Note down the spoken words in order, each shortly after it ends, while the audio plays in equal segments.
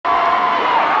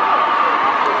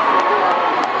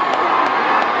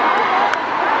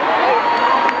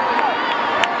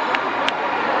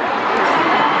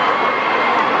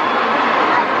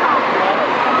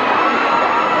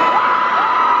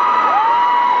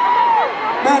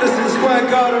Madison Square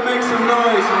Garden, make some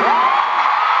noise.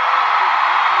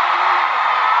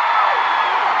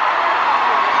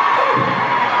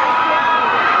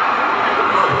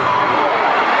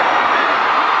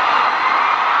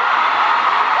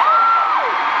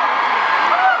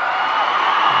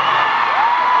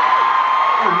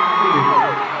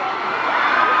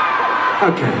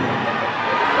 Okay.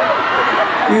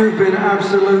 You've been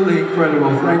absolutely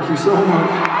incredible. Thank you so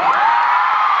much.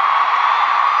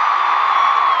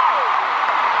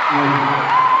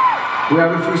 We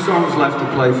have a few songs left to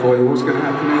play for you. What's going to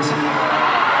happen is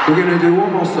we're going to do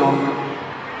one more song,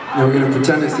 and we're going to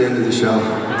pretend it's the end of the show,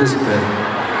 disappear,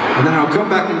 and then I'll come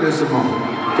back and do some more.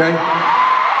 Okay?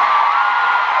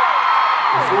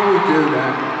 Before we do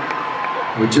that,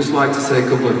 I would just like to say a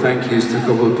couple of thank yous to a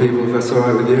couple of people, if that's all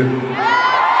right with you.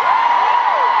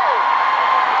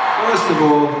 First of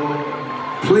all,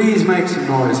 please make some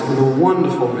noise for the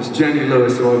wonderful Miss Jenny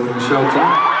Lewis who opened the show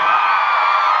tonight.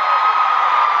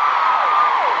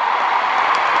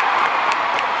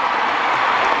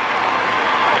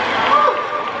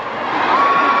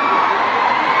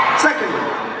 Secondly,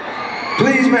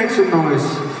 please make some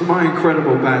noise for my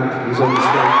incredible band who's on the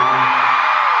stage.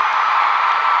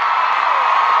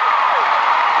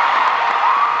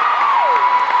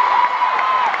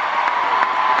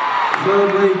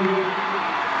 Thirdly,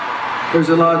 there's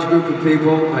a large group of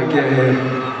people that get here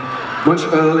much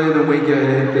earlier than we get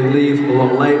here. They leave a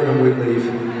lot later than we leave.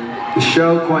 The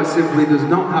show, quite simply, does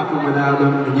not happen without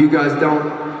them, and you guys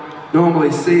don't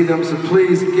normally see them, so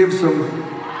please give some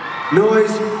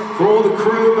noise for all the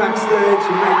crew backstage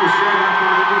who make the show happen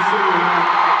every single night.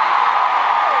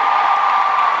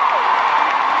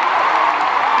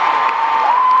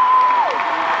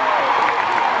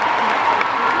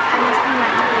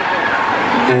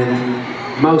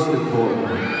 And most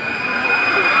importantly,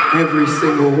 every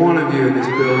single one of you in this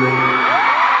building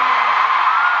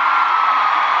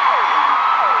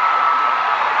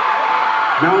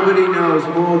nobody knows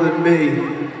more than me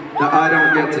that I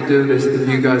don't get to do this if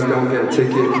you guys don't get a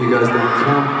ticket, if you guys don't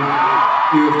come.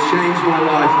 You have changed my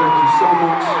life, thank you so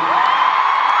much.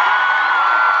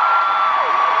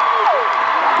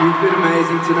 You've been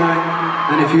amazing tonight,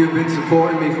 and if you've been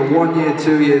supporting me for 1 year,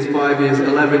 2 years, 5 years,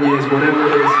 11 years, whatever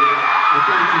it is, I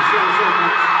thank you so, so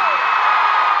much.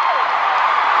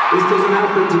 This doesn't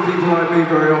happen to people like me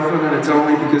very often, and it's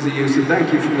only because of you, so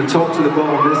thank you from the top to the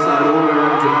bottom, this side, all the way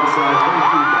around to that side. Thank you,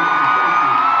 thank you, thank you.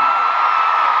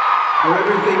 For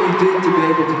everything you did to be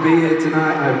able to be here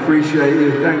tonight, I appreciate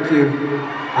you, thank you.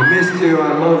 I missed you,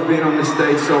 I love being on this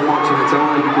stage so much, and it's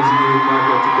only because of you that I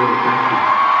got to do it, thank you.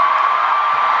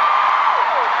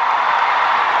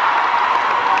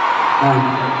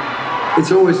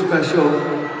 It's always special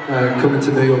coming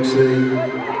to New York City.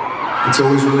 It's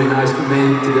always really nice for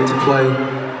me to get to play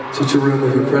such a room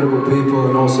of incredible people,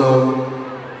 and also,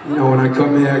 you know, when I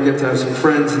come here I get to have some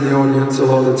friends in the audience a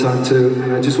lot of the time too,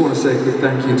 and I just want to say a quick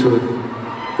thank you to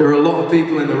there are a lot of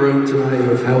people in the room tonight who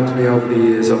have helped me over the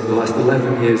years, over the last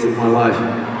 11 years of my life,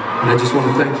 and I just want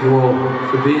to thank you all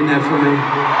for being there for me.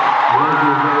 I love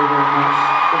you very, very much.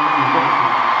 Thank you,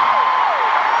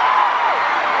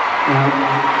 thank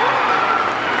you.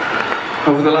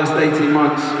 Over the last 18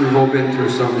 months, we've all been through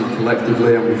something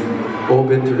collectively, and we've all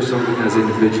been through something as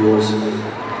individuals.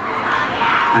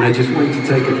 And I just want you to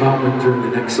take a moment during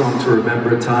the next song to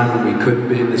remember a time when we couldn't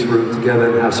be in this room together,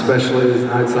 and how special it is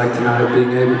nights like tonight,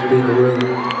 being able to be in a room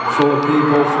full of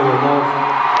people, full of love.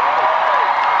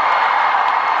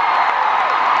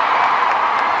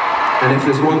 And if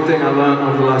there's one thing I learned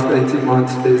over the last 18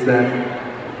 months, is that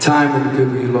time with the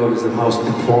people you love is the most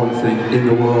important thing in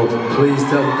the world. Please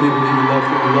tell the people that you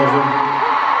love them.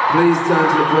 Please turn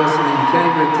to the person that you came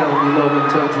with, tell them you love them.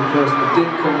 Turn to the person that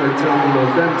didn't come with, tell them you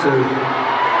love them too.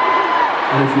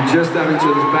 And if you just have each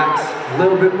other's backs a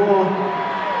little bit more,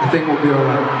 I think we'll be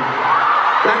alright.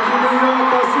 Thank you, New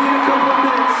York. I'll see you in a couple of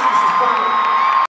minutes.